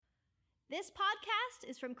This podcast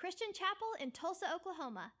is from Christian Chapel in Tulsa,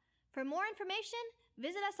 Oklahoma. For more information,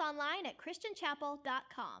 visit us online at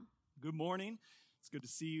christianchapel.com. Good morning. It's good to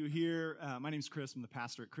see you here. My name is Chris. I'm the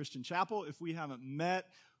pastor at Christian Chapel. If we haven't met,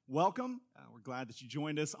 welcome. We're glad that you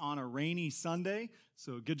joined us on a rainy Sunday.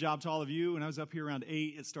 So good job to all of you. When I was up here around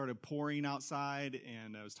 8, it started pouring outside,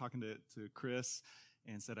 and I was talking to Chris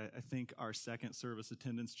and said, I think our second service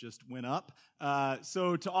attendance just went up.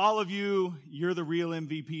 So to all of you, you're the real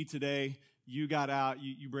MVP today. You got out,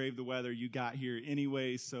 you braved the weather, you got here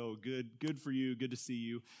anyway, so good for you, good to see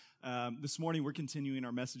you. This morning we're continuing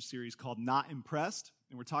our message series called Not Impressed,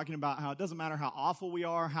 and we're talking about how it doesn't matter how awful we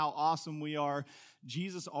are, how awesome we are,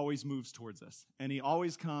 Jesus always moves towards us, and he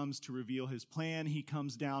always comes to reveal his plan. He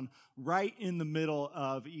comes down right in the middle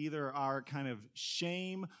of either our kind of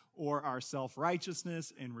shame or our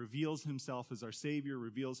self-righteousness and reveals himself as our Savior,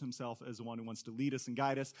 reveals himself as the one who wants to lead us and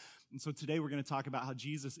guide us. And so today we're going to talk about how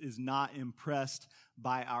Jesus is not impressed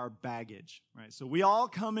by our baggage, right? So we all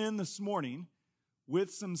come in this morning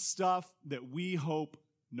with some stuff that we hope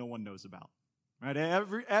no one knows about. Right?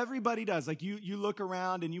 Everybody does. Like you look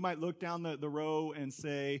around and you might look down the row and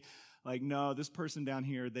say, like, no, this person down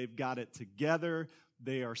here, they've got it together.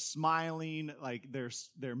 They are smiling, like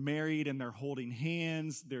they're married and they're holding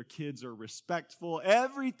hands. Their kids are respectful.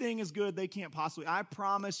 Everything is good. They can't possibly. I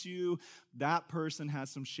promise you that person has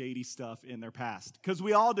some shady stuff in their past, because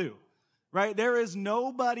we all do. Right? There is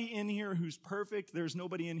nobody in here who's perfect. There's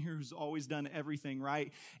nobody in here who's always done everything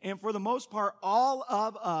right. And for the most part, all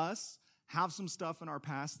of us have some stuff in our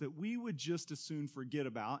past that we would just as soon forget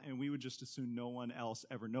about, and we would just as soon no one else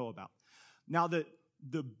ever know about. Now, the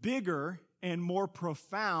bigger and more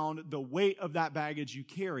profound the weight of that baggage you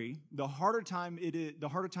carry, the harder time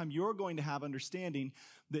you're going to have understanding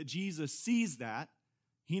that Jesus sees that,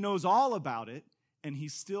 he knows all about it, and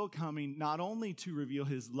he's still coming not only to reveal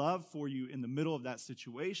his love for you in the middle of that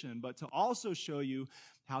situation, but to also show you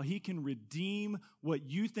how he can redeem what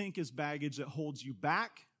you think is baggage that holds you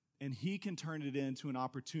back, and he can turn it into an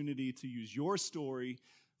opportunity to use your story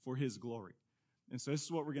for his glory. And so this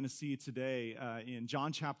is what we're going to see today. In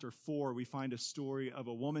John chapter 4, we find a story of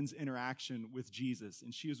a woman's interaction with Jesus.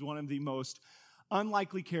 And she is one of the most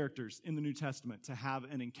unlikely characters in the New Testament to have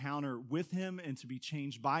an encounter with him and to be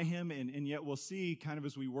changed by him. And yet we'll see kind of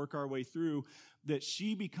as we work our way through that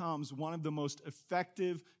she becomes one of the most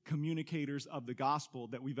effective communicators of the gospel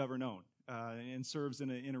that we've ever known. And serves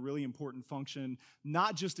in a really important function,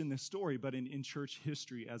 not just in this story, but in church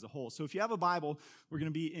history as a whole. So if you have a Bible, we're going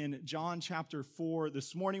to be in John chapter 4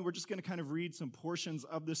 this morning. We're just going to kind of read some portions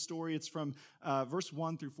of this story. It's from verse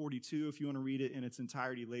 1 through 42, if you want to read it in its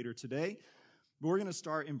entirety later today. But we're going to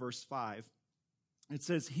start in verse 5. It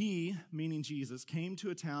says, "He," meaning Jesus, "came to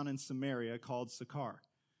a town in Samaria called Sychar,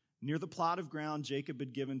 near the plot of ground Jacob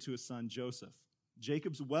had given to his son Joseph.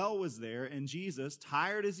 Jacob's well was there, and Jesus,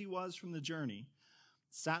 tired as he was from the journey,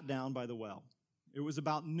 sat down by the well. It was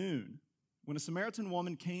about noon. When a Samaritan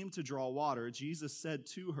woman came to draw water, Jesus said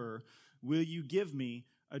to her, 'Will you give me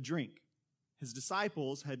a drink?' His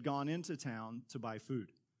disciples had gone into town to buy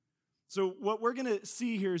food." So what we're going to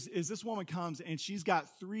see here is this woman comes, and she's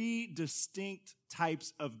got 3 distinct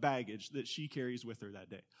types of baggage that she carries with her that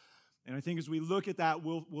day. And I think as we look at that,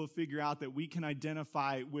 we'll figure out that we can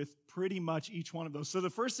identify with pretty much each one of those. So the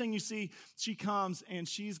first thing you see, she comes and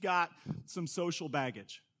she's got some social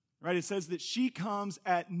baggage, right? It says that she comes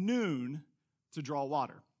at noon to draw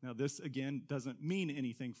water. Now this, again, doesn't mean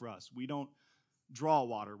anything for us. We don't draw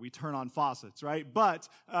water. We turn on faucets, right? But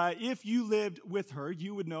if you lived with her,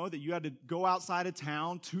 you would know that you had to go outside of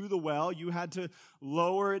town to the well. You had to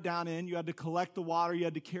lower it down in. You had to collect the water. You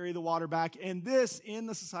had to carry the water back. And this, in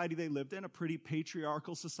the society they lived in, a pretty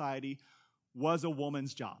patriarchal society, was a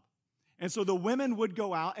woman's job. And so the women would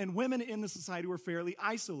go out, and women in the society were fairly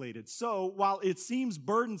isolated. So while it seems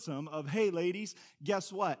burdensome of, hey, ladies,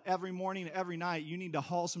 guess what? Every morning, every night, you need to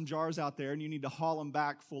haul some jars out there, and you need to haul them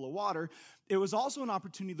back full of water. It was also an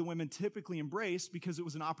opportunity the women typically embraced because it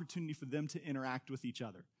was an opportunity for them to interact with each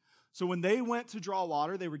other. So when they went to draw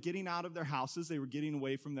water, they were getting out of their houses. They were getting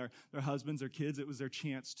away from their husbands, their kids. It was their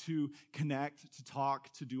chance to connect, to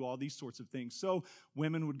talk, to do all these sorts of things. So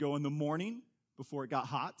women would go in the morning before it got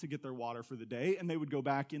hot to get their water for the day, and they would go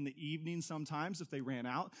back in the evening sometimes if they ran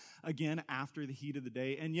out, again after the heat of the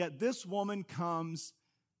day. And yet this woman comes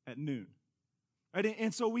at noon. Right?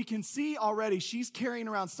 And so we can see already she's carrying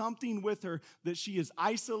around something with her that she is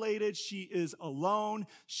isolated, she is alone,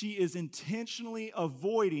 she is intentionally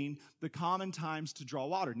avoiding the common times to draw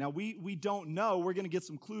water. Now we don't know, we're going to get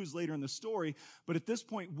some clues later in the story, but at this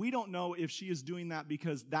point we don't know if she is doing that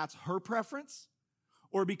because that's her preference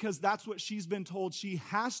or because that's what she's been told she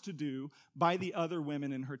has to do by the other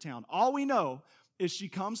women in her town. All we know is she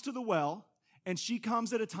comes to the well, and she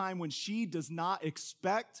comes at a time when she does not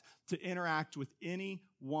expect to interact with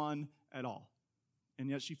anyone at all. And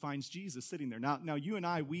yet she finds Jesus sitting there. Now you and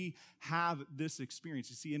I, we have this experience.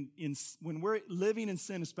 You see, when we're living in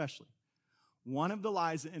sin especially, one of the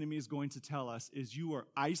lies the enemy is going to tell us is you are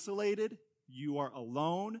isolated, you are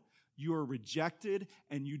alone, you are rejected,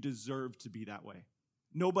 and you deserve to be that way.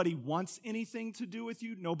 Nobody wants anything to do with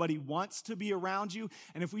you. Nobody wants to be around you.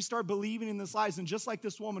 And if we start believing in this lies, and just like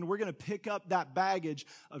this woman, we're going to pick up that baggage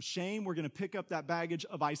of shame. We're going to pick up that baggage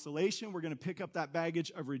of isolation. We're going to pick up that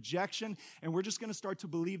baggage of rejection. And we're just going to start to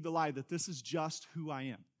believe the lie that this is just who I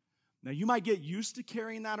am. Now, you might get used to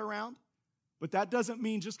carrying that around, but that doesn't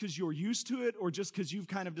mean just because you're used to it or just because you've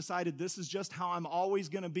kind of decided this is just how I'm always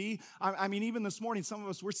going to be. I mean, even this morning, some of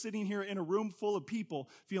us, we're sitting here in a room full of people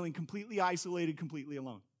feeling completely isolated, completely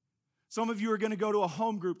alone. Some of you are going to go to a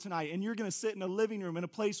home group tonight, and you're going to sit in a living room in a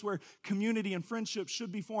place where community and friendship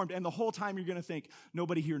should be formed, and the whole time you're going to think,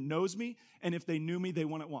 nobody here knows me, and if they knew me, they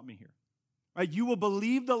wouldn't want me here. Right? You will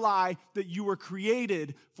believe the lie that you were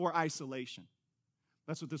created for isolation.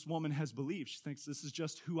 That's what this woman has believed. She thinks this is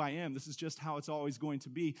just who I am. This is just how it's always going to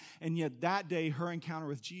be. And yet that day, her encounter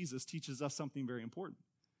with Jesus teaches us something very important.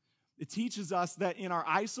 It teaches us that in our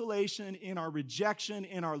isolation, in our rejection,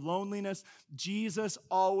 in our loneliness, Jesus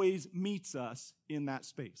always meets us in that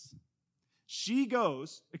space. She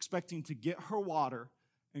goes expecting to get her water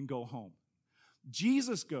and go home.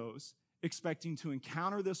 Jesus goes expecting to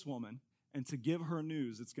encounter this woman and to give her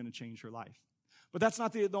news that's going to change her life. But that's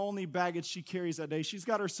not the only baggage she carries that day. She's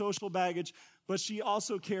got her social baggage, but she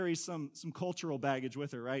also carries some cultural baggage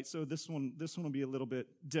with her, right? So this one will be a little bit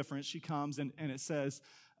different. She comes and it says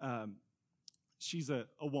she's a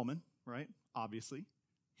woman, right? Obviously.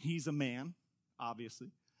 He's a man,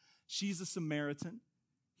 obviously. She's a Samaritan.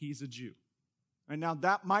 He's a Jew. And now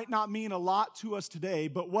that might not mean a lot to us today,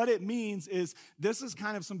 but what it means is this is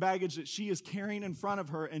kind of some baggage that she is carrying in front of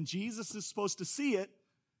her, and Jesus is supposed to see it.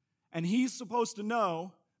 And he's supposed to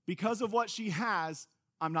know, because of what she has,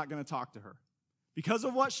 I'm not going to talk to her. Because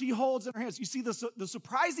of what she holds in her hands. You see, the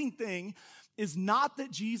surprising thing is not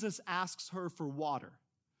that Jesus asks her for water.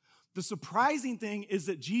 The surprising thing is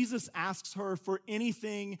that Jesus asks her for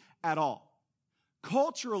anything at all.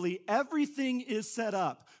 Culturally, everything is set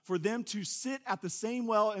up for them to sit at the same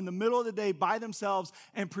well in the middle of the day by themselves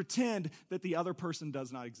and pretend that the other person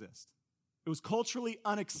does not exist. It was culturally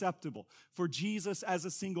unacceptable for Jesus as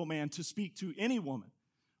a single man to speak to any woman,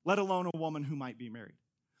 let alone a woman who might be married.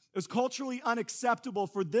 It was culturally unacceptable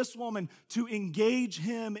for this woman to engage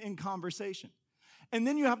him in conversation. And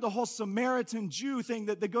then you have the whole Samaritan Jew thing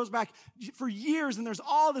that goes back for years, and there's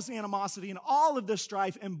all this animosity and all of this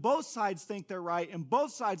strife, and both sides think they're right, and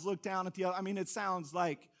both sides look down at the other. I mean, it sounds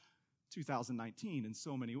like 2019 in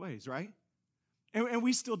so many ways, right? And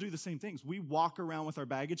we still do the same things. We walk around with our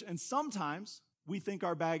baggage, and sometimes we think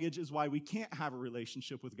our baggage is why we can't have a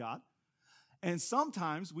relationship with God. And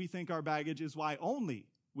sometimes we think our baggage is why only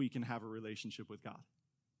we can have a relationship with God.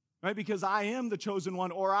 Right? Because I am the chosen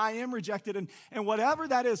one, or I am rejected, and whatever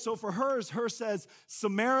that is. So for her says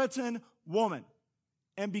Samaritan woman.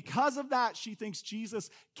 And because of that, she thinks Jesus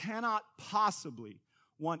cannot possibly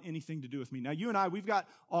want anything to do with me. Now, you and I, we've got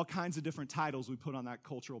all kinds of different titles we put on that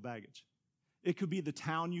cultural baggage. It could be the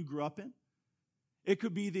town you grew up in. It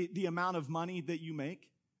could be the amount of money that you make.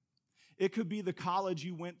 It could be the college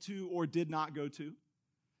you went to or did not go to.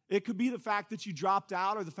 It could be the fact that you dropped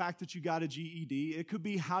out or the fact that you got a GED. It could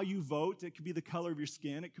be how you vote. It could be the color of your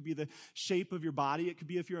skin. It could be the shape of your body. It could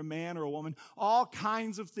be if you're a man or a woman. All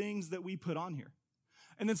kinds of things that we put on here.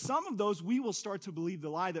 And then some of those, we will start to believe the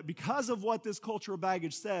lie that because of what this cultural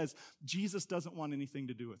baggage says, Jesus doesn't want anything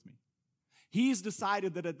to do with me. He's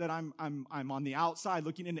decided that I'm on the outside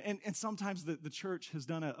looking in, and sometimes the church has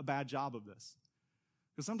done a bad job of this.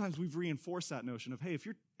 Because sometimes we've reinforced that notion of, hey, if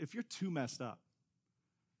you're too messed up,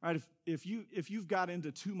 right? If you've got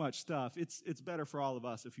into too much stuff, it's better for all of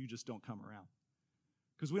us if you just don't come around.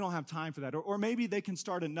 Because we don't have time for that. Or maybe they can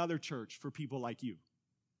start another church for people like you.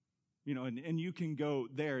 You know, and you can go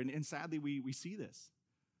there. And sadly, we see this.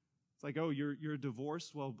 It's like, oh, you're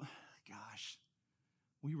divorced? Well, gosh.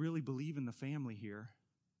 We really believe in the family here.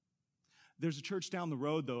 There's a church down the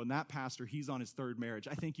road, though, and that pastor, he's on his third marriage.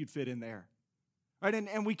 I think you'd fit in there. Right?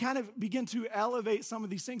 And we kind of begin to elevate some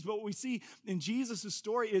of these things, but what we see in Jesus'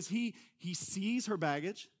 story is he sees her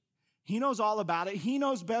baggage. He knows all about it. He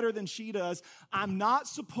knows better than she does. I'm not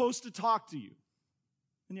supposed to talk to you.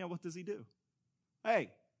 And yet, what does he do?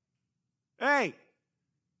 Hey,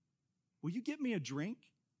 will you get me a drink?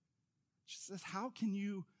 She says, how can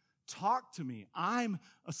you talk to me? I'm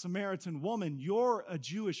a Samaritan woman. You're a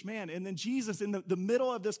Jewish man. And then Jesus, in the middle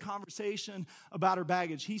of this conversation about her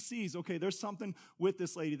baggage, he sees, okay, there's something with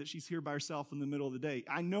this lady that she's here by herself in the middle of the day.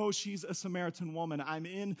 I know she's a Samaritan woman. I'm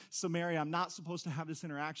in Samaria. I'm not supposed to have this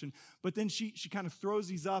interaction. But then she kind of throws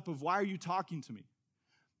these up of, why are you talking to me?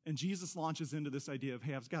 And Jesus launches into this idea of,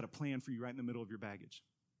 hey, I've got a plan for you right in the middle of your baggage.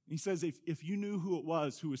 He says, if you knew who it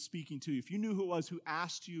was who was speaking to you, if you knew who it was who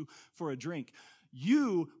asked you for a drink,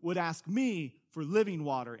 you would ask me for living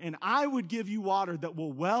water, and I would give you water that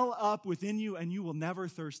will well up within you, and you will never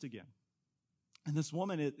thirst again. And this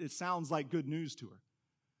woman, it sounds like good news to her,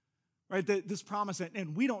 right? This promise,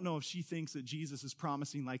 and we don't know if she thinks that Jesus is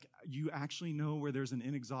promising, like, you actually know where there's an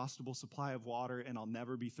inexhaustible supply of water, and I'll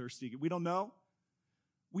never be thirsty again. We don't know.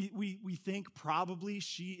 We think probably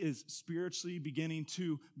she is spiritually beginning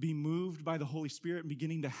to be moved by the Holy Spirit and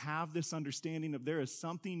beginning to have this understanding of there is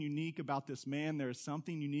something unique about this man, there is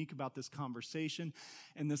something unique about this conversation,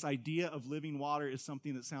 and this idea of living water is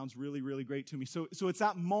something that sounds really, really great to me. So it's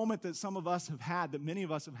that moment that some of us have had, that many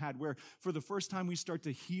of us have had, where for the first time we start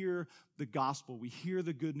to hear the gospel, we hear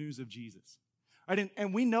the good news of Jesus. Right?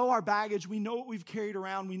 And we know our baggage, we know what we've carried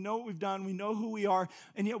around, we know what we've done, we know who we are,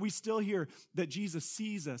 and yet we still hear that Jesus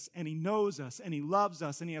sees us, and he knows us, and he loves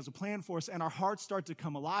us, and he has a plan for us, and our hearts start to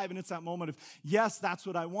come alive, and it's that moment of, yes, that's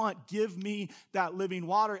what I want, give me that living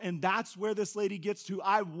water, and that's where this lady gets to.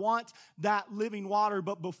 I want that living water,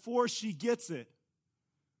 but before she gets it,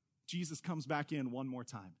 Jesus comes back in one more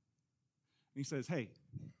time, and he says, hey,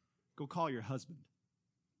 go call your husband.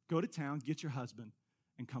 Go to town, get your husband,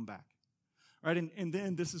 and come back. Right, and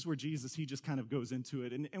then this is where Jesus, he just kind of goes into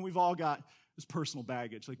it. And we've all got this personal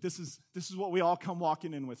baggage. Like, this is what we all come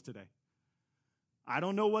walking in with today. I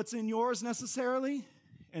don't know what's in yours necessarily,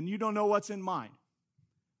 and you don't know what's in mine.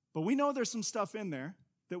 But we know there's some stuff in there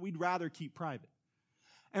that we'd rather keep private.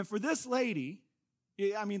 And for this lady,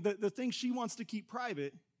 I mean, the thing she wants to keep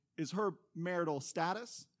private is her marital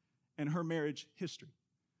status and her marriage history.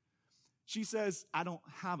 She says, I don't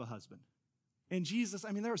have a husband. And Jesus,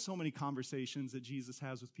 I mean, there are so many conversations that Jesus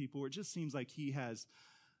has with people where it just seems like he has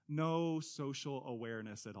no social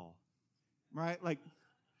awareness at all, right? Like,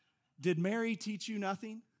 did Mary teach you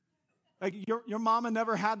nothing? Like, your mama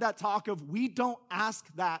never had that talk of, we don't ask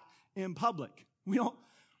that in public.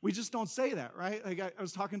 We just don't say that, right? Like, I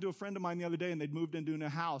was talking to a friend of mine the other day, and they'd moved into a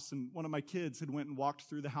house, and one of my kids had went and walked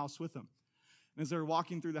through the house with them. And as they were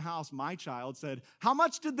walking through the house, my child said, how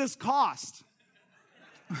much did this cost?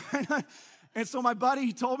 And so my buddy,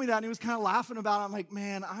 he told me that, and he was kind of laughing about it. I'm like,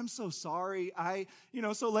 man, I'm so sorry.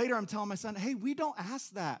 So later I'm telling my son, hey, we don't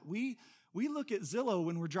ask that. We look at Zillow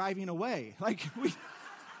when we're driving away. Like,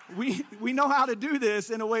 we know how to do this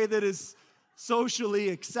in a way that is socially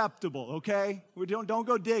acceptable, okay? We don't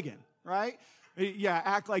go digging, right? Yeah,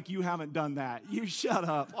 act like you haven't done that. You shut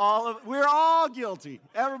up. We're all guilty.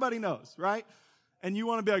 Everybody knows, right? And you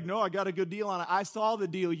want to be like, no, I got a good deal on it. I saw the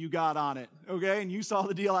deal you got on it, okay? And you saw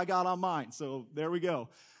the deal I got on mine. So there we go.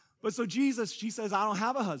 But so Jesus, she says, I don't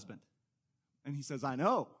have a husband. And he says, I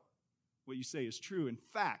know what you say is true. In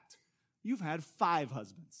fact, you've had 5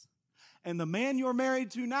 husbands. And the man you're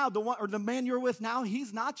married to now, the man you're with now,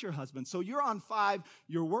 he's not your husband. So you're on 5,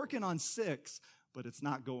 you're working on 6, but it's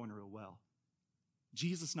not going real well.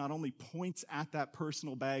 Jesus not only points at that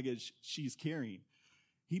personal baggage she's carrying,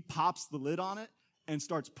 he pops the lid on it and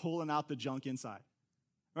starts pulling out the junk inside.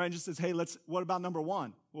 Right? And just says, hey, what about number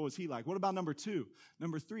 1? What was he like? What about number 2?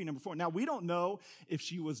 Number 3, number 4? Now, we don't know if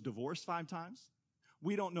she was divorced 5 times.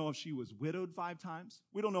 We don't know if she was widowed 5 times.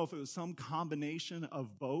 We don't know if it was some combination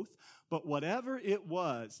of both. But whatever it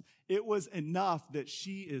was enough that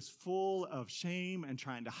she is full of shame and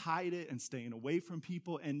trying to hide it and staying away from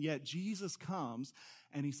people. And yet Jesus comes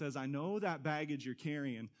and he says, I know that baggage you're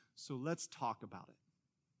carrying, so let's talk about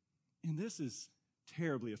it. And this is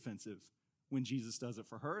terribly offensive when Jesus does it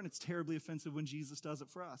for her, and it's terribly offensive when Jesus does it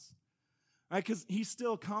for us. Right? Because he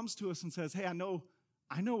still comes to us and says, hey, I know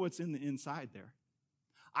what's in the inside there.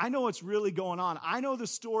 I know what's really going on. I know the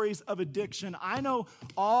stories of addiction. I know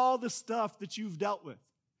all the stuff that you've dealt with.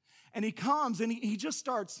 And he comes and he just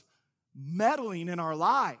starts meddling in our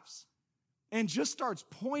lives and just starts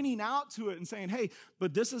pointing out to it and saying, hey,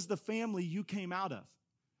 but this is the family you came out of.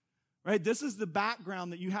 Right? This is the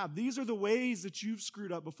background that you have. These are the ways that you've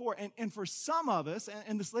screwed up before. And for some of us,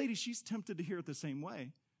 and this lady, she's tempted to hear it the same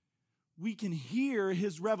way. We can hear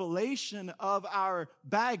his revelation of our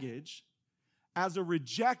baggage as a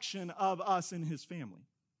rejection of us and his family.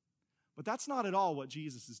 But that's not at all what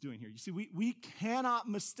Jesus is doing here. You see, we cannot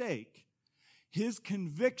mistake his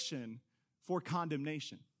conviction for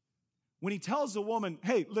condemnation. When he tells the woman,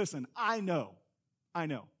 hey, listen, I know,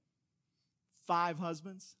 5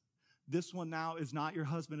 husbands, this one now is not your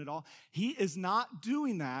husband at all. He is not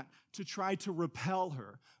doing that to try to repel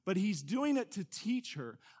her, but he's doing it to teach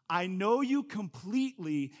her, I know you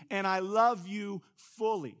completely and I love you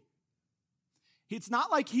fully. It's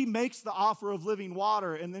not like he makes the offer of living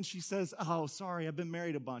water and then she says, oh, sorry, I've been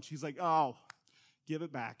married a bunch. He's like, oh, give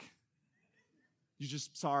it back. You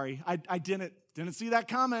just, sorry, I didn't see that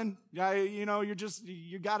coming.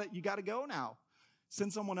 You got to go now.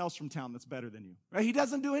 Send someone else from town that's better than you. Right? He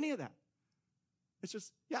doesn't do any of that. It's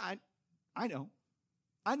just, I know.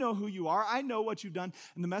 I know who you are. I know what you've done.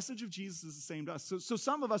 And the message of Jesus is the same to us. So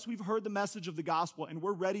some of us, we've heard the message of the gospel and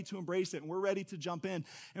we're ready to embrace it and we're ready to jump in.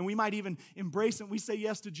 And we might even embrace it. We say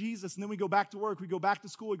yes to Jesus and then we go back to work. We go back to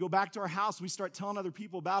school. We go back to our house. We start telling other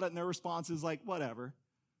people about it and their response is like, whatever.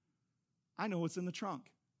 I know what's in the trunk.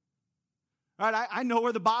 Right? I know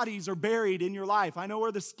where the bodies are buried in your life. I know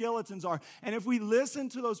where the skeletons are. And if we listen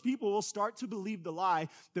to those people, we'll start to believe the lie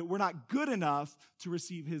that we're not good enough to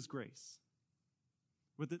receive his grace.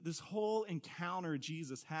 But this whole encounter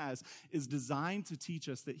Jesus has is designed to teach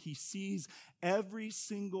us that he sees every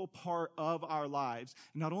single part of our lives.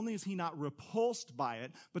 And not only is he not repulsed by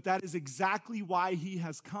it, but that is exactly why he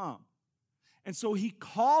has come. And so he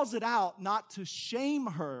calls it out not to shame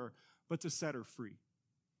her, but to set her free.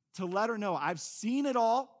 To let her know, I've seen it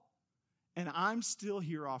all, and I'm still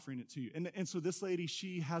here offering it to you. And so this lady,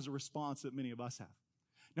 she has a response that many of us have.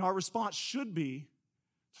 Now, our response should be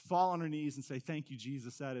to fall on her knees and say, thank you,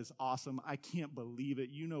 Jesus. That is awesome. I can't believe it.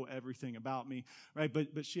 You know everything about me, right?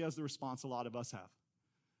 But she has the response a lot of us have.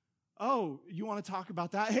 Oh, you want to talk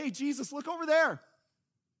about that? Hey, Jesus, look over there.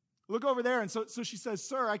 Look over there. And so she says,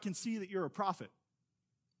 sir, I can see that you're a prophet.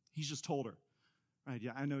 He's just told her, right?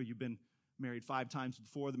 Yeah, I know you've been married 5 times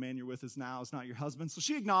before. The man you're with is now is not your husband. So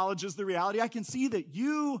she acknowledges the reality. I can see that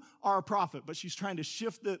you are a prophet, but she's trying to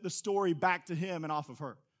shift the story back to him and off of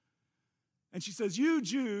her. And she says, you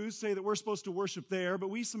Jews say that we're supposed to worship there, but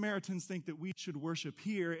we Samaritans think that we should worship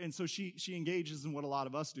here. And so she engages in what a lot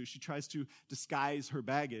of us do. She tries to disguise her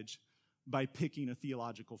baggage by picking a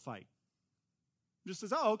theological fight. Just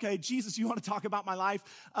says, oh, okay, Jesus, you want to talk about my life?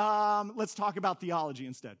 Let's talk about theology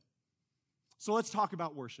instead. So let's talk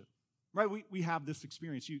about worship. Right, we have this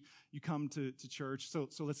experience. You come to church. So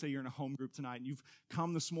let's say you're in a home group tonight, and you've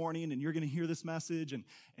come this morning, and you're going to hear this message, and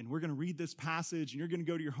we're going to read this passage, and you're going to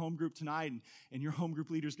go to your home group tonight, and your home group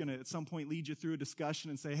leader is going to at some point lead you through a discussion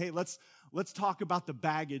and say, hey, let's talk about the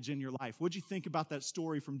baggage in your life. What'd you think about that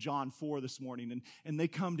story from John 4 this morning? And they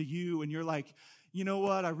come to you, and you're like, you know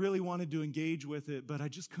what? I really wanted to engage with it, but I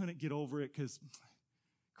just couldn't get over it because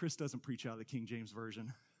Chris doesn't preach out of the King James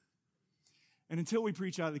Version. And until we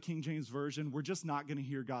preach out of the King James Version, we're just not going to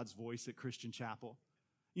hear God's voice at Christian Chapel.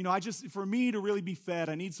 You know, for me to really be fed,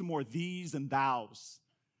 I need some more these and thous.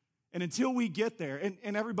 And until we get there,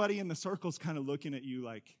 and everybody in the circle's kind of looking at you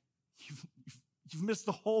like, you've missed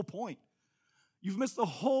the whole point. You've missed the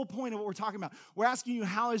whole point of what we're talking about. We're asking you,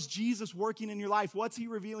 how is Jesus working in your life? What's he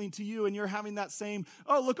revealing to you? And you're having that same,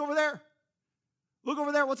 oh, look over there. Look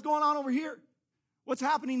over there. What's going on over here? What's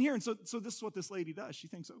happening here? And so this is what this lady does. She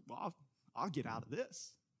thinks, oh, well, I'll get out of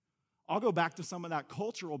this. I'll go back to some of that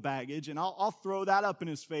cultural baggage, and I'll throw that up in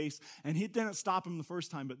his face, and it didn't stop him the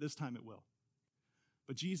first time, but this time it will.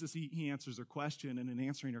 But Jesus, he answers her question, and in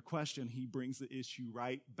answering her question, he brings the issue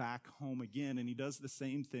right back home again, and he does the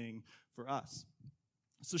same thing for us.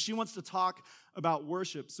 So she wants to talk about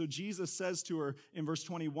worship. So Jesus says to her in verse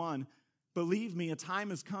 21, believe me, a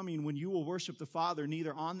time is coming when you will worship the Father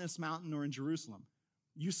neither on this mountain nor in Jerusalem.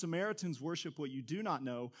 You Samaritans worship what you do not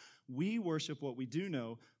know. We worship what we do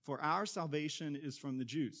know, for our salvation is from the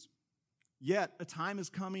Jews. Yet a time is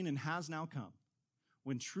coming and has now come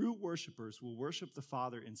when true worshipers will worship the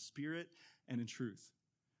Father in spirit and in truth.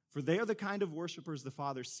 For they are the kind of worshipers the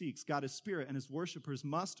Father seeks. God is spirit, and his worshipers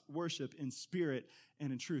must worship in spirit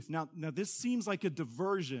and in truth. Now this seems like a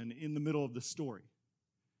diversion in the middle of the story.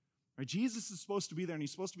 Right? Jesus is supposed to be there, and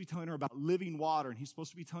he's supposed to be telling her about living water, and he's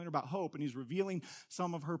supposed to be telling her about hope, and he's revealing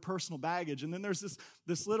some of her personal baggage. And then there's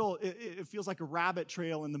this little, it feels like a rabbit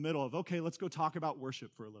trail in the middle of, okay, let's go talk about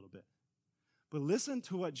worship for a little bit. But listen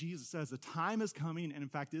to what Jesus says. The time is coming, and in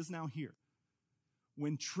fact is now here,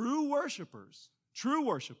 when true worshipers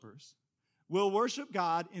will worship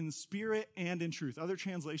God in spirit and in truth. Other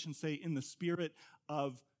translations say in the spirit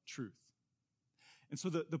of truth. And so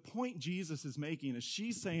the point Jesus is making is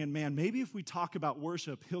she's saying, man, maybe if we talk about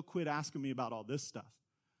worship, he'll quit asking me about all this stuff.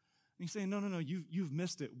 And he's saying, no, you've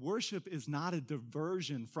missed it. Worship is not a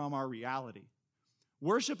diversion from our reality.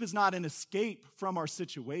 Worship is not an escape from our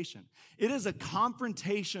situation. It is a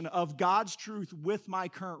confrontation of God's truth with my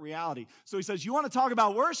current reality. So he says, you want to talk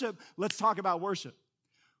about worship? Let's talk about worship.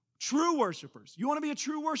 True worshipers. You want to be a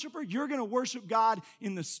true worshiper? You're going to worship God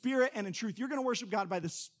in the Spirit and in truth. You're going to worship God by the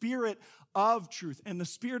Spirit of truth. And the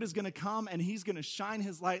Spirit is going to come and He's going to shine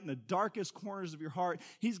His light in the darkest corners of your heart.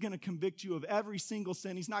 He's going to convict you of every single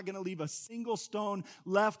sin. He's not going to leave a single stone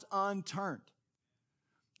left unturned.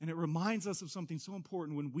 And it reminds us of something so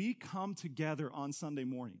important. When we come together on Sunday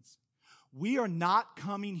mornings, we are not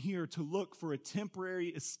coming here to look for a temporary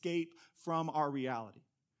escape from our reality.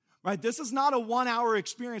 Right? This is not a 1-hour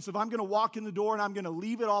experience of I'm going to walk in the door and I'm going to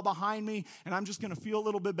leave it all behind me and I'm just going to feel a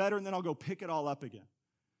little bit better and then I'll go pick it all up again.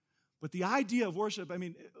 But the idea of worship, I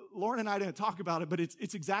mean, Lauren and I didn't talk about it, but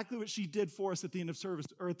it's exactly what she did for us at the end of service,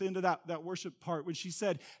 or at the end of that worship part, when she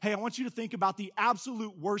said, hey, I want you to think about the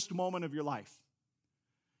absolute worst moment of your life.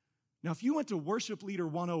 Now, if you went to Worship Leader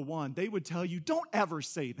 101, they would tell you, don't ever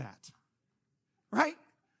say that. Right?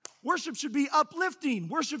 Worship should be uplifting.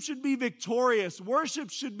 Worship should be victorious. Worship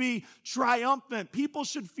should be triumphant. People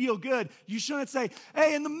should feel good. You shouldn't say,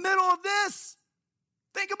 hey, in the middle of this,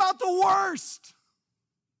 think about the worst.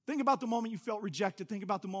 Think about the moment you felt rejected. Think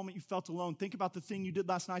about the moment you felt alone. Think about the thing you did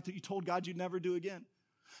last night that you told God you'd never do again.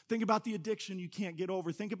 Think about the addiction you can't get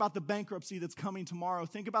over. Think about the bankruptcy that's coming tomorrow.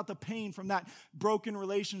 Think about the pain from that broken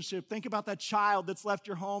relationship. Think about that child that's left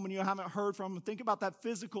your home and you haven't heard from them. Think about that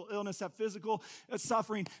physical illness, that physical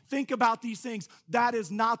suffering. Think about these things. That is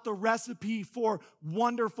not the recipe for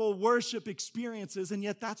wonderful worship experiences, and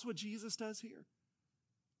yet that's what Jesus does here.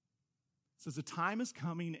 It says the time is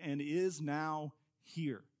coming and is now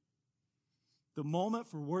here. The moment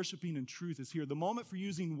for worshiping in truth is here. The moment for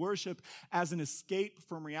using worship as an escape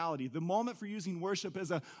from reality. The moment for using worship as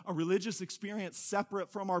a religious experience separate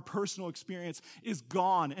from our personal experience is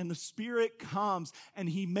gone. And the Spirit comes and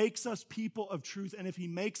He makes us people of truth. And if He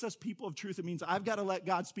makes us people of truth, it means I've got to let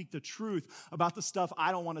God speak the truth about the stuff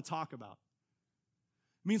I don't want to talk about.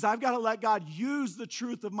 It means I've got to let God use the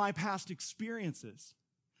truth of my past experiences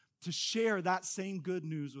to share that same good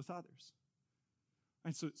news with others.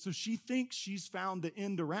 And so she thinks she's found the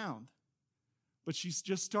end around, but she's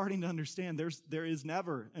just starting to understand there is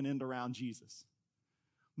never an end around Jesus.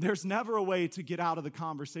 There's never a way to get out of the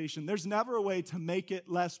conversation. There's never a way to make it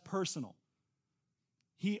less personal.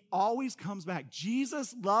 He always comes back.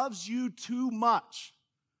 Jesus loves you too much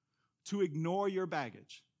to ignore your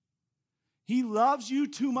baggage. He loves you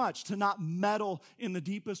too much to not meddle in the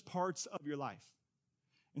deepest parts of your life.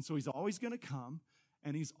 And so He's always going to come,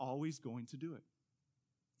 and He's always going to do it.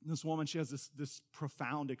 This woman, she has this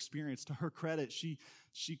profound experience. To her credit, she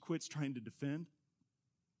quits trying to defend.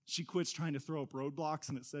 She quits trying to throw up roadblocks,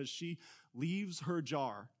 and it says she leaves her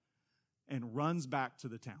jar and runs back to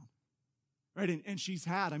the town. Right? And she's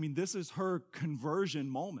had, this is her conversion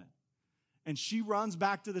moment. And she runs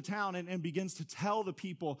back to the town and begins to tell the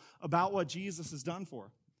people about what Jesus has done for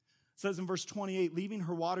her. It says in verse 28, leaving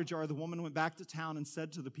her water jar, the woman went back to town and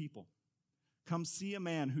said to the people, come see a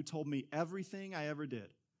man who told me everything I ever did.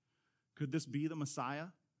 Could this be the Messiah?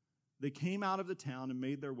 They came out of the town and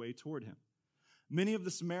made their way toward him. Many of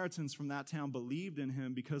the Samaritans from that town believed in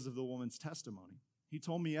him because of the woman's testimony. He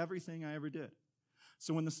told me everything I ever did.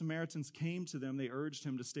 So when the Samaritans came to them, they urged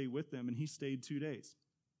him to stay with them, and he stayed 2 days.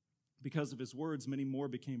 Because of his words, many more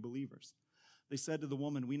became believers. They said to the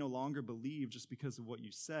woman, we no longer believe just because of what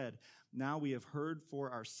you said. Now we have heard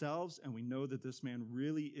for ourselves, and we know that this man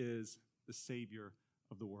really is the Savior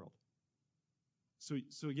of the world.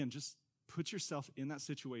 So again, just put yourself in that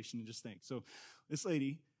situation and just think. So this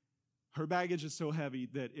lady, her baggage is so heavy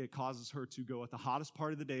that it causes her to go at the hottest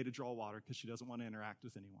part of the day to draw water because she doesn't want to interact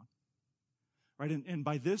with anyone. Right? And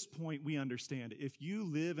by this point, we understand if you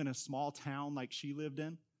live in a small town like she lived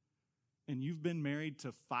in, and you've been married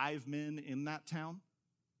to 5 men in that town,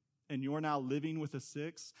 and you're now living with a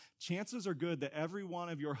 6th, chances are good that every one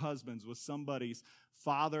of your husbands was somebody's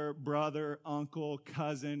father, brother, uncle,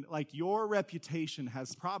 cousin. Like your reputation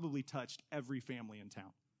has probably touched every family in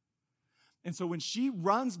town. And so when she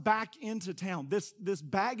runs back into town, this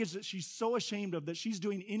baggage that she's so ashamed of, that she's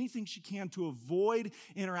doing anything she can to avoid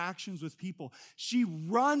interactions with people, she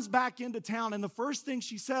runs back into town, and the first thing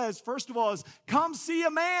she says, first of all, is, come see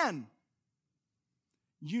a man.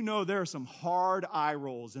 You know there are some hard eye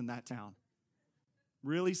rolls in that town.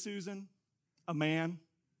 Really, Susan? A man?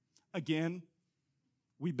 Again?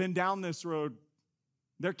 We've been down this road.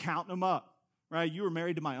 They're counting them up, right? You were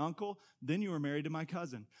married to my uncle, then you were married to my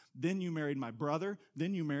cousin. Then you married my brother,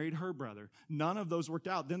 then you married her brother. None of those worked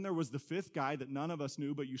out. Then there was the 5th guy that none of us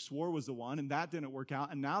knew, but you swore was the one, and that didn't work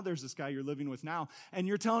out. And now there's this guy you're living with now, and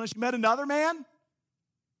you're telling us you met another man?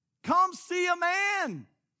 Come see a man.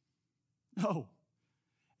 No.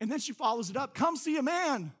 And then she follows it up. Come see a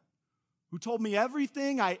man who told me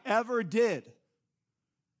everything I ever did.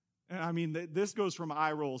 And I mean, this goes from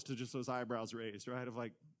eye rolls to just those eyebrows raised, right? Of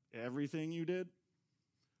like, everything you did?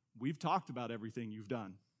 We've talked about everything you've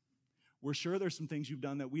done. We're sure there's some things you've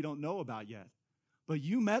done that we don't know about yet. But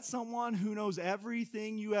you met someone who knows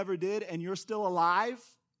everything you ever did and you're still alive?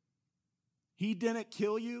 He didn't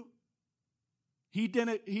kill you? He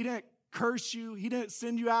didn't curse you? He didn't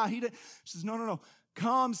send you out? She says, no.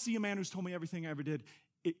 Come see a man who's told me everything I ever did.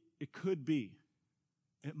 It could be.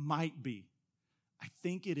 It might be. I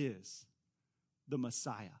think it is the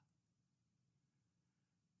Messiah.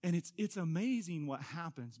 And it's amazing what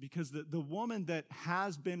happens because the woman that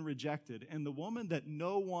has been rejected and the woman that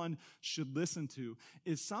no one should listen to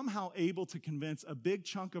is somehow able to convince a big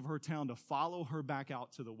chunk of her town to follow her back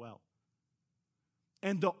out to the well.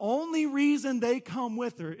 And the only reason they come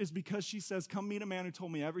with her is because she says, come meet a man who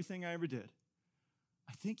told me everything I ever did.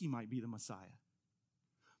 I think he might be the Messiah.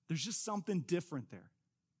 There's just something different there.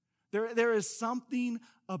 There is something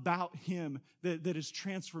about him that is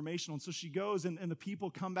transformational. And so she goes and the people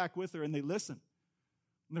come back with her and they listen.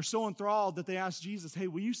 And they're so enthralled that they ask Jesus, hey,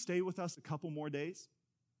 will you stay with us a couple more days?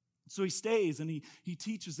 So he stays and he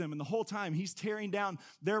teaches them. And the whole time he's tearing down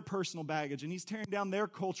their personal baggage and he's tearing down their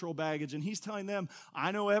cultural baggage. And he's telling them,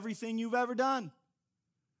 I know everything you've ever done.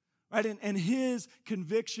 Right? And his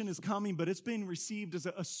conviction is coming, but it's being received as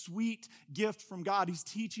a sweet gift from God. He's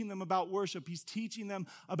teaching them about worship. He's teaching them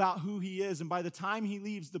about who he is. And by the time he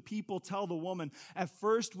leaves, the people tell the woman, at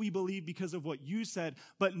first we believe because of what you said,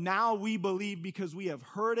 but now we believe because we have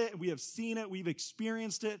heard it, we have seen it, we've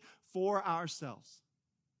experienced it for ourselves.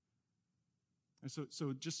 And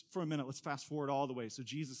so just for a minute, let's fast forward all the way. So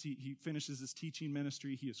Jesus, he finishes his teaching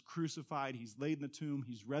ministry. He is crucified. He's laid in the tomb.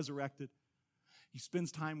 He's resurrected. He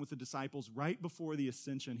spends time with the disciples right before the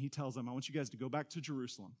ascension. He tells them, I want you guys to go back to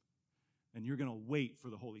Jerusalem, and you're going to wait for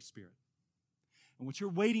the Holy Spirit. And what you're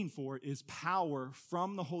waiting for is power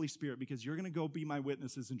from the Holy Spirit because you're going to go be my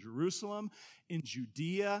witnesses in Jerusalem, in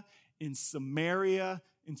Judea, in Samaria,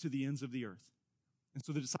 and to the ends of the earth. And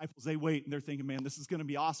so the disciples, they wait, and they're thinking, man, this is going to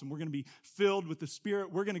be awesome. We're going to be filled with the Spirit.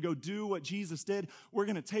 We're going to go do what Jesus did. We're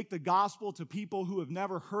going to take the gospel to people who have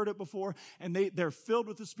never heard it before, and they're filled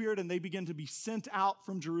with the Spirit, and they begin to be sent out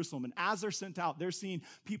from Jerusalem. And as they're sent out, they're seeing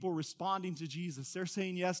people responding to Jesus. They're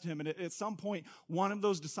saying yes to him. And at some point, one of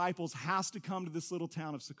those disciples has to come to this little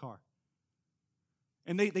town of Sychar.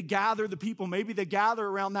 And they gather the people. Maybe they gather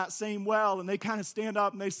around that same well, and they kind of stand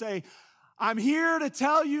up, and they say, I'm here to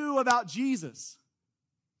tell you about Jesus.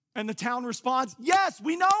 And the town responds, yes,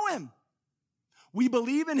 we know him. We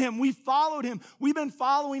believe in him. We followed him. We've been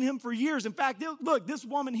following him for years. In fact, look, this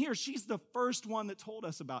woman here, she's the first one that told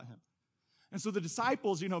us about him. And so the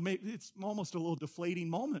disciples, it's almost a little deflating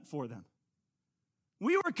moment for them.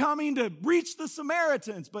 We were coming to reach the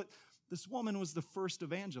Samaritans, but this woman was the first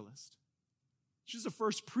evangelist. She's the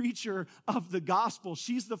first preacher of the gospel.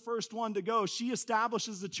 She's the first one to go. She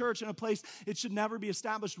establishes the church in a place it should never be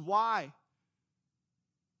established. Why?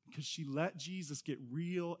 Because she let Jesus get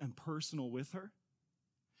real and personal with her.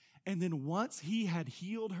 And then once he had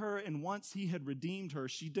healed her and once he had redeemed her,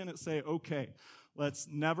 she didn't say, okay, let's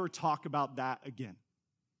never talk about that again.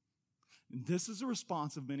 And this is a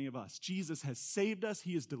response of many of us. Jesus has saved us.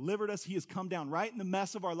 He has delivered us. He has come down right in the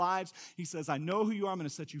mess of our lives. He says, I know who you are. I'm going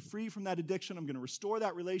to set you free from that addiction. I'm going to restore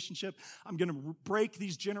that relationship. I'm going to break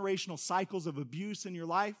these generational cycles of abuse in your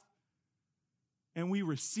life. And we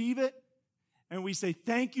receive it. And we say,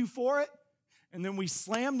 thank you for it. And then we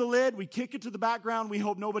slam the lid. We kick it to the background. We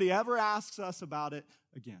hope nobody ever asks us about it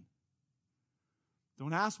again.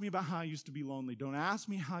 Don't ask me about how I used to be lonely. Don't ask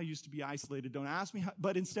me how I used to be isolated. Don't ask me how,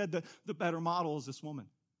 but instead the better model is this woman.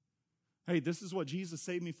 Hey, this is what Jesus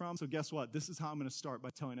saved me from, so guess what? This is how I'm going to start by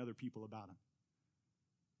telling other people about him.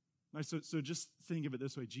 Right, so just think of it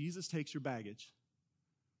this way. Jesus takes your baggage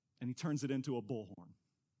and he turns it into a bullhorn.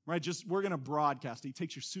 Right? We're going to broadcast it. He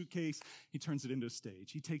takes your suitcase, he turns it into a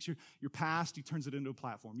stage. He takes your past, he turns it into a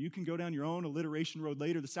platform. You can go down your own alliteration road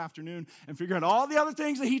later this afternoon and figure out all the other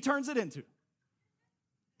things that he turns it into.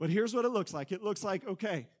 But here's what it looks like. It looks like,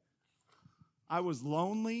 okay, I was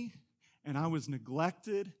lonely and I was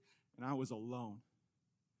neglected and I was alone.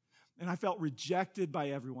 And I felt rejected by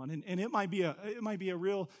everyone. And it might be a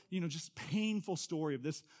real, just painful story of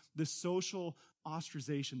this social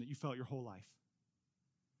ostracization that you felt your whole life.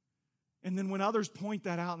 And then when others point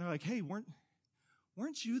that out and they're like, hey,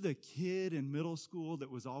 weren't you the kid in middle school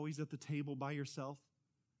that was always at the table by yourself?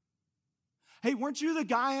 Hey, weren't you the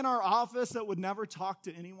guy in our office that would never talk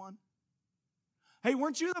to anyone? Hey,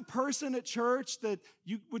 weren't you the person at church that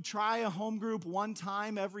you would try a home group one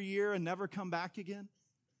time every year and never come back again?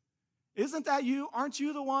 Isn't that you? Aren't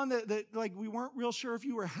you the one that like we weren't real sure if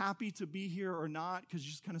you were happy to be here or not because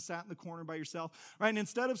you just kind of sat in the corner by yourself, right? And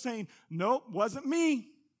instead of saying, nope, wasn't me,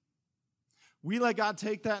 we let God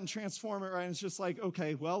take that and transform it, right? And it's just like,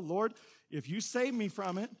 okay, well, Lord, if you save me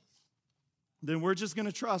from it, then we're just going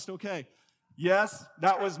to trust, okay, yes,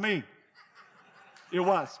 that was me. It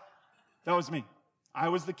was. That was me. I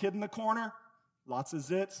was the kid in the corner, lots of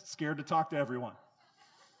zits, scared to talk to everyone.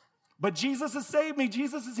 But Jesus has saved me.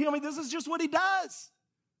 Jesus has healed me. This is just what he does.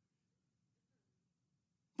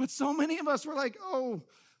 But so many of us were like, oh,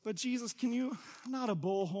 but Jesus, can you, not a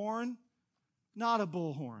bullhorn, not a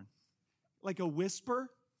bullhorn, like a whisper.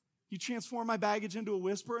 You transform my baggage into a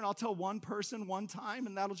whisper and I'll tell one person one time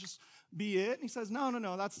and that'll just be it. And he says, no,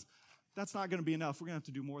 that's not going to be enough. We're going to have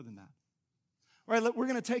to do more than that. All right, we're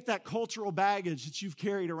going to take that cultural baggage that you've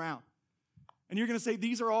carried around. And you're going to say,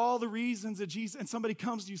 these are all the reasons that Jesus, and somebody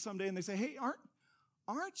comes to you someday and they say, hey,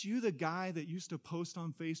 aren't you the guy that used to post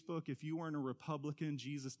on Facebook, if you weren't a Republican,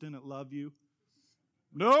 Jesus didn't love you?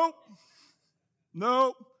 Nope.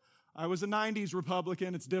 I was a 90s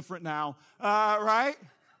Republican. It's different now. Right?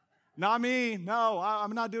 Not me. No,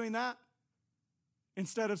 I'm not doing that.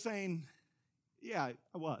 Instead of saying, yeah,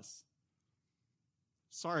 I was.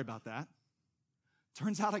 Sorry about that.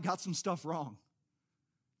 Turns out I got some stuff wrong.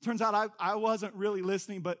 Turns out I wasn't really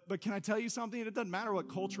listening, but can I tell you something? It doesn't matter what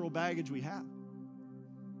cultural baggage we have.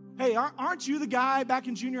 Hey, aren't you the guy back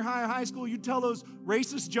in junior high or high school, you'd tell those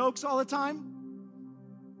racist jokes all the time?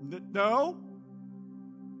 No?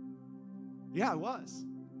 Yeah, I was.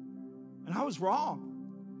 And I was wrong.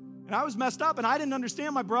 And I was messed up, and I didn't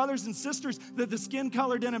understand, my brothers and sisters, that the skin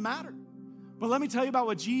color didn't matter. But let me tell you about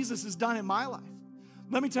what Jesus has done in my life.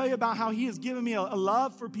 Let me tell you about how he has given me a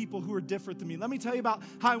love for people who are different than me. Let me tell you about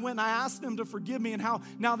how I went and I asked them to forgive me and how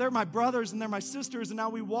now they're my brothers and they're my sisters and now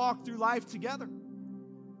we walk through life together.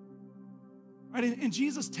 Right? And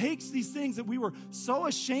Jesus takes these things that we were so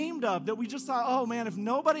ashamed of that we just thought, oh man, if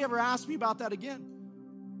nobody ever asked me about that again.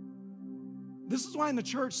 This is why in the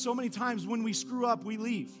church so many times when we screw up, we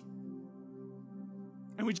leave.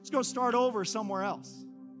 And we just go start over somewhere else.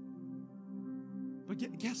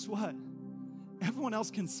 But guess what? Everyone else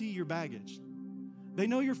can see your baggage. They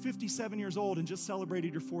know you're 57 years old and just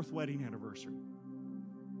celebrated your 4th wedding anniversary.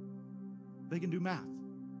 They can do math.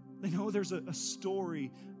 They know there's a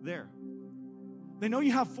story there. They know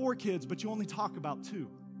you have 4 kids, but you only talk about 2.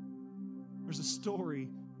 There's a story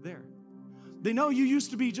there. They know you used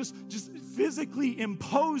to be just physically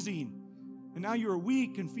imposing, and now you're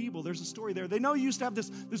weak and feeble. There's a story there. They know you used to have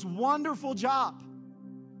this wonderful job,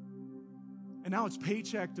 and now it's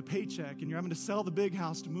paycheck to paycheck, and you're having to sell the big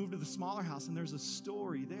house to move to the smaller house, and there's a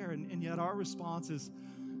story there. And yet our response is,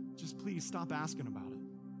 just please stop asking about it.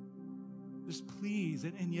 Just please.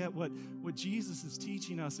 And yet what Jesus is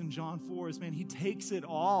teaching us in John 4 is, man, he takes it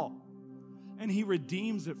all, and he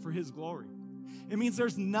redeems it for his glory. It means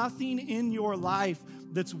there's nothing in your life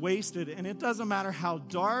that's wasted, and it doesn't matter how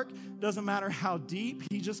dark, doesn't matter how deep.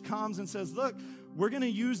 He just comes and says, look, we're going to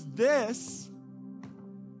use this.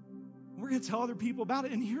 We're going to tell other people about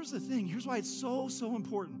it. And here's the thing. Here's why it's so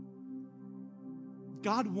important.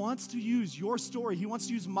 God wants to use your story. He wants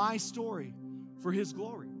to use my story for his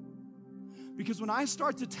glory. Because when I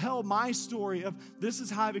start to tell my story of this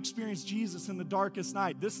is how I've experienced Jesus in the darkest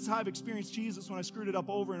night, this is how I've experienced Jesus when I screwed it up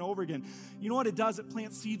over and over again, you know what it does? It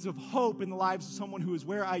plants seeds of hope in the lives of someone who is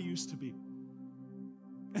where I used to be.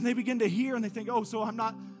 And they begin to hear and they think, oh, so I'm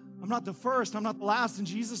not the first, I'm not the last. And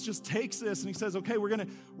Jesus just takes this and he says, okay, we're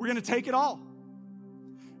gonna take it all.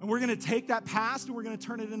 And we're gonna take that past and we're gonna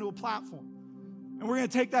turn it into a platform. And we're going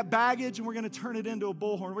to take that baggage and we're going to turn it into a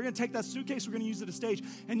bullhorn. We're going to take that suitcase, we're going to use it as a stage.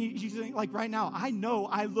 And you think, like right now, I know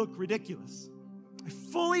I look ridiculous. I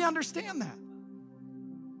fully understand that.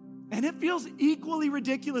 And it feels equally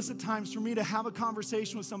ridiculous at times for me to have a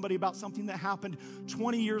conversation with somebody about something that happened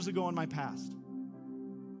 20 years ago in my past.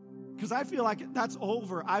 Because I feel like that's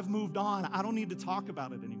over. I've moved on. I don't need to talk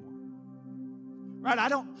about it anymore. Right? I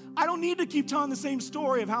don't need to keep telling the same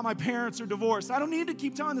story of how my parents are divorced. I don't need to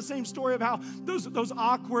keep telling the same story of how those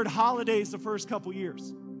awkward holidays the first couple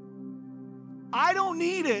years. I don't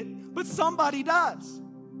need it, but somebody does.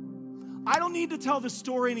 I don't need to tell the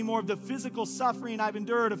story anymore of the physical suffering I've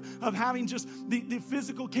endured, of having just the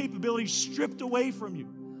physical capability stripped away from you.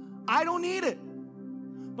 I don't need it,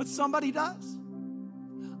 but somebody does.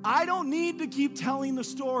 I don't need to keep telling the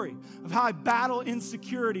story of how I battle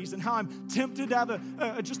insecurities and how I'm tempted to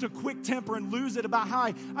have just a quick temper and lose it, about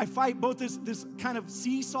how I fight both this kind of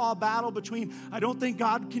seesaw battle between I don't think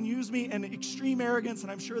God can use me and extreme arrogance,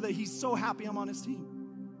 and I'm sure that he's so happy I'm on his team.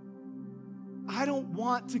 I don't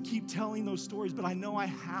want to keep telling those stories, but I know I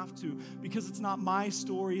have to, because it's not my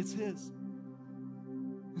story, it's his.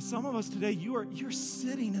 And some of us today, you're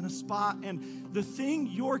sitting in a spot, and the thing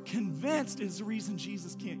you're convinced is the reason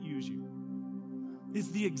Jesus can't use you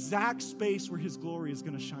is the exact space where his glory is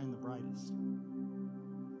going to shine the brightest.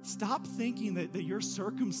 Stop thinking that your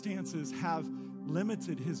circumstances have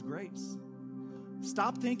limited his grace.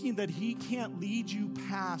 Stop thinking that he can't lead you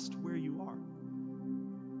past where you are.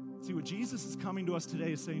 See, what Jesus is coming to us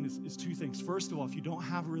today is saying is two things. First of all, if you don't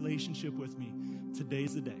have a relationship with me,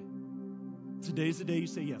 today's the day. Today's the day you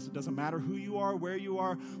say yes. It doesn't matter who you are, where you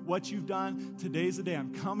are, what you've done. Today's the day.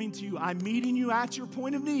 I'm coming to you. I'm meeting you at your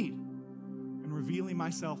point of need and revealing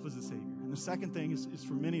myself as a Savior. And the second thing is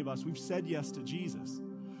for many of us, we've said yes to Jesus,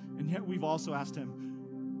 and yet we've also asked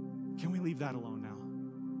him, can we leave that alone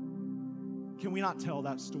now? Can we not tell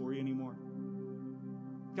that story anymore?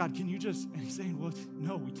 God, can you just, and he's saying, well,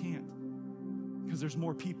 no, we can't, because there's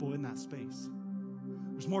more people in that space.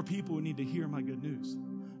 There's more people who need to hear my good news.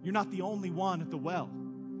 You're not the only one at the well.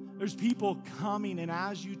 There's people coming, and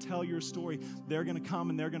as you tell your story, they're going to come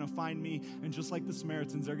and they're going to find me, and just like the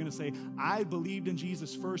Samaritans, they're going to say, I believed in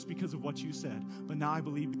Jesus first because of what you said, but now I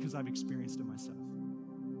believe because I've experienced it myself.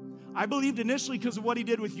 I believed initially because of what he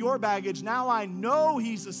did with your baggage. Now I know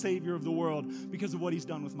he's the Savior of the world because of what he's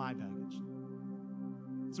done with my baggage.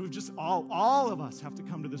 So we've just, all of us have to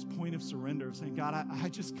come to this point of surrender, of saying, God, I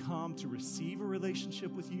just come to receive a relationship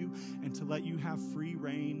with you and to let you have free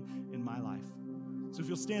reign in my life. So if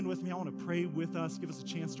you'll stand with me, I want to pray with us, give us a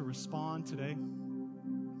chance to respond today.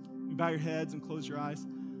 You bow your heads and close your eyes.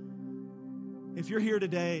 If you're here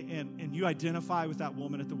today and you identify with that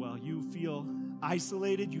woman at the well, you feel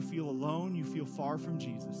isolated, you feel alone, you feel far from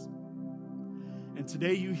Jesus. And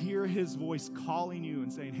today you hear his voice calling you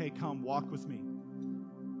and saying, hey, come, walk with me.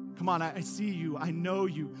 Come on, I see you. I know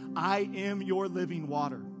you. I am your living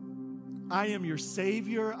water. I am your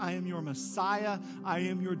Savior. I am your Messiah. I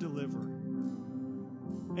am your deliverer.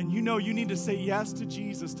 And you know you need to say yes to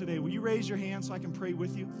Jesus today. Will you raise your hand so I can pray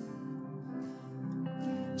with you?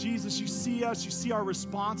 Jesus, you see us. You see our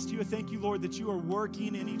response to you. I thank you, Lord, that you are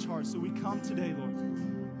working in each heart. So we come today,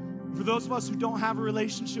 Lord. For those of us who don't have a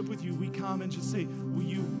relationship with you, we come and just say, will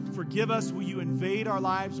you forgive us? Will you invade our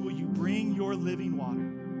lives? Will you bring your living water?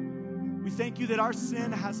 We thank you that our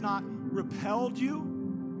sin has not repelled you,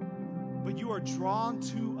 but you are drawn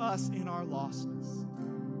to us in our lostness.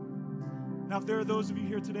 Now, if there are those of you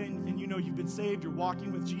here today and you know you've been saved, you're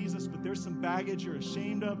walking with Jesus, but there's some baggage you're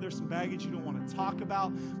ashamed of, there's some baggage you don't want to talk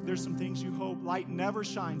about, there's some things you hope light never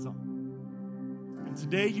shines on. And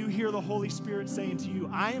today you hear the Holy Spirit saying to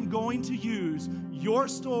you, I am going to use your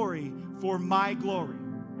story for my glory.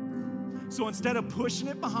 So instead of pushing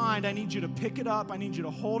it behind, I need you to pick it up. I need you to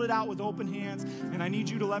hold it out with open hands. And I need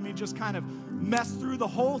you to let me just kind of mess through the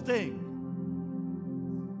whole thing.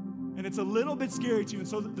 And it's a little bit scary to you. And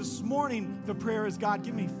so this morning, the prayer is, God,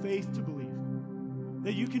 give me faith to believe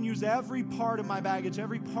that you can use every part of my baggage,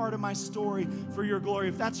 every part of my story for your glory.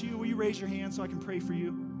 If that's you, will you raise your hand so I can pray for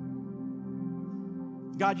you?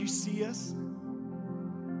 God, you see us.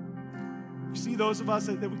 You see those of us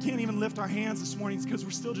that we can't even lift our hands this morning. It's because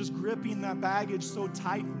we're still just gripping that baggage so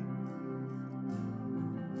tightly.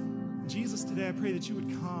 Jesus, today I pray that you would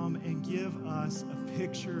come and give us a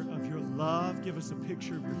picture of your love. Give us a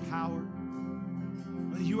picture of your power.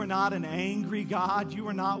 You are not an angry God. You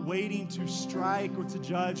are not waiting to strike or to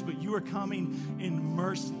judge, but you are coming in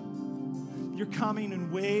mercy. You're coming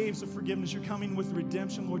in waves of forgiveness. You're coming with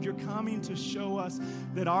redemption, Lord. You're coming to show us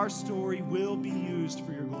that our story will be used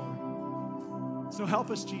for your glory. So help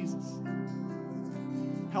us, Jesus.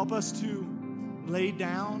 Help us to lay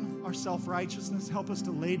down our self-righteousness. Help us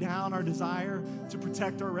to lay down our desire to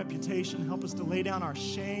protect our reputation. Help us to lay down our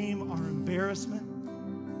shame, our embarrassment,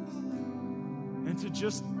 and to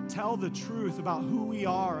just tell the truth about who we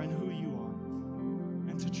are and who you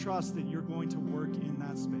are, and to trust that you're going to work in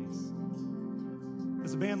that space.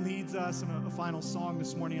 As the band leads us in a final song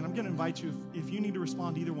this morning, and I'm going to invite you, if you need to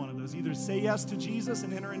respond to either one of those, either say yes to Jesus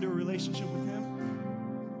and enter into a relationship with him,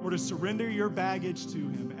 or to surrender your baggage to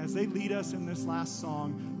him. As they lead us in this last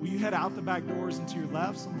song, will you head out the back doors and to your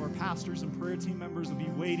left? Some of our pastors and prayer team members will be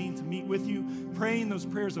waiting to meet with you, praying those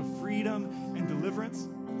prayers of freedom and deliverance.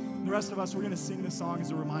 And the rest of us, we're going to sing this song as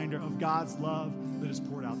a reminder of God's love that is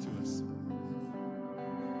poured out to us.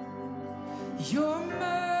 Your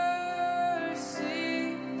mercy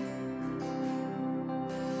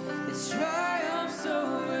triumphs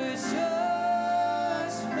over judgment.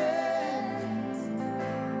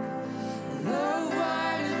 Love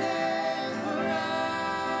wider than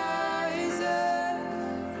horizon,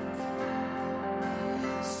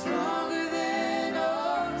 stronger than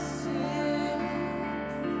all sin.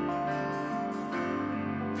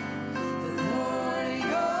 The Lord,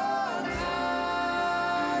 your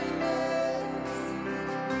kindness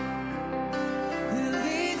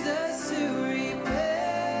leads us to repentance,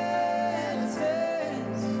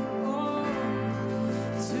 oh,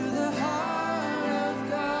 to the heart of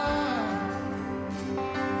God.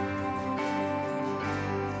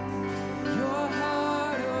 Your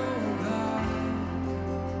heart, oh God,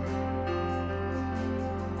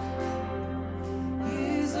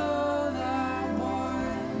 is all I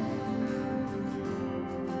want.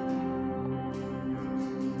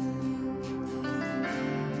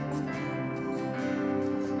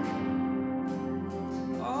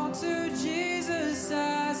 All to Jesus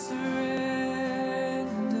I surrender.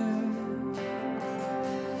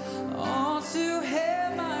 All to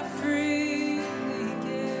Him I freely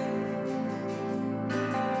give.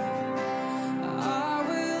 I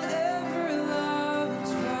will ever love and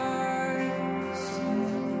trust Him.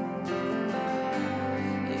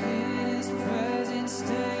 In His presence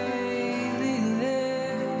daily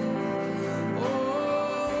live.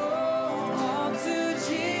 Oh, all to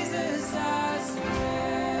Jesus I surrender.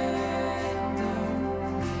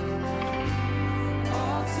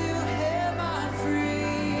 All to Him I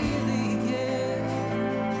freely give.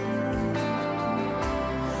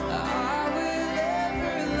 I will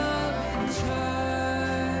ever love and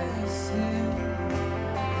trust Him.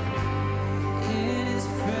 In His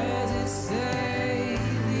presence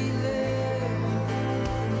daily live.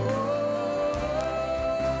 Oh,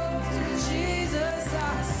 to Jesus I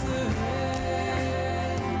surrender.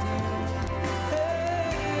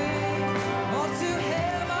 All to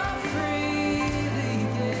Him I freely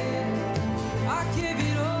give. I give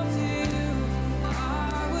it all to You. I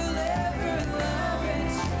will ever love and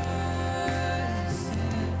trust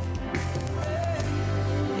Him.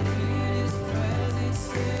 In His presence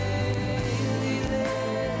daily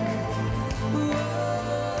live.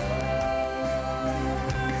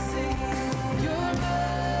 Your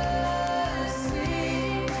mercy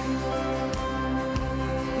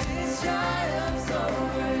is triumphs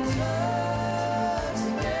over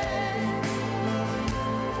judgment.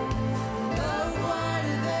 Love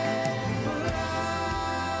wider than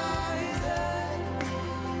horizon,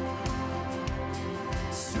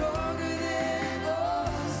 stronger than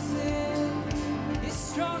all sin. It's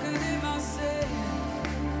stronger than my sin.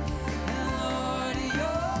 And Lord,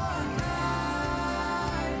 your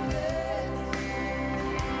kindness,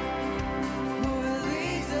 Lord,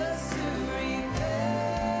 leads us to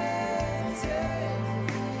repentance,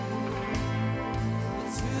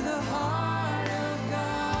 to the heart of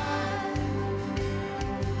God.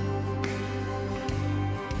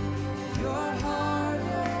 Your heart,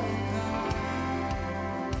 oh God,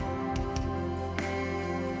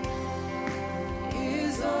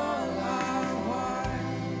 is all I want.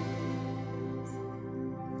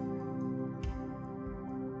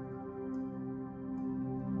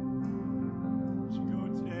 As you go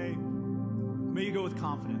today, may you go with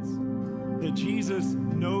confidence that Jesus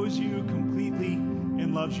knows you completely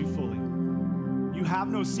and loves you fully. You have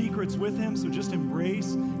no secrets with Him, so just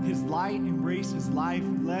embrace His light, embrace His life.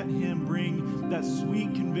 Let Him bring that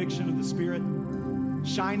sweet conviction of the Spirit,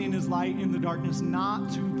 shining His light in the darkness,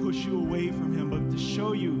 not to push you away from Him, but to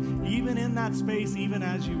show you, even in that space, even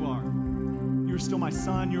as you are, you're still my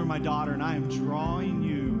son, you're my daughter, and I am drawing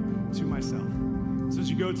you to myself. So as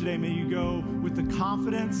you go today, may you go with the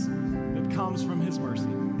confidence that comes from His mercy.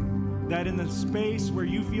 That in the space where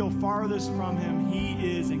you feel farthest from Him,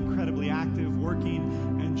 He is incredibly active, working,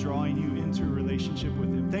 and drawing you into a relationship with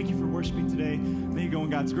Him. Thank you for worshiping today. May you go in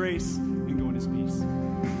God's grace and go in His peace.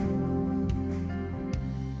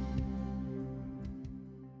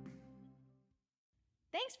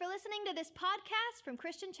 Thanks for listening to this podcast from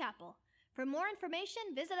Christian Chapel. For more information,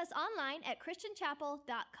 visit us online at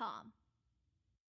christianchapel.com.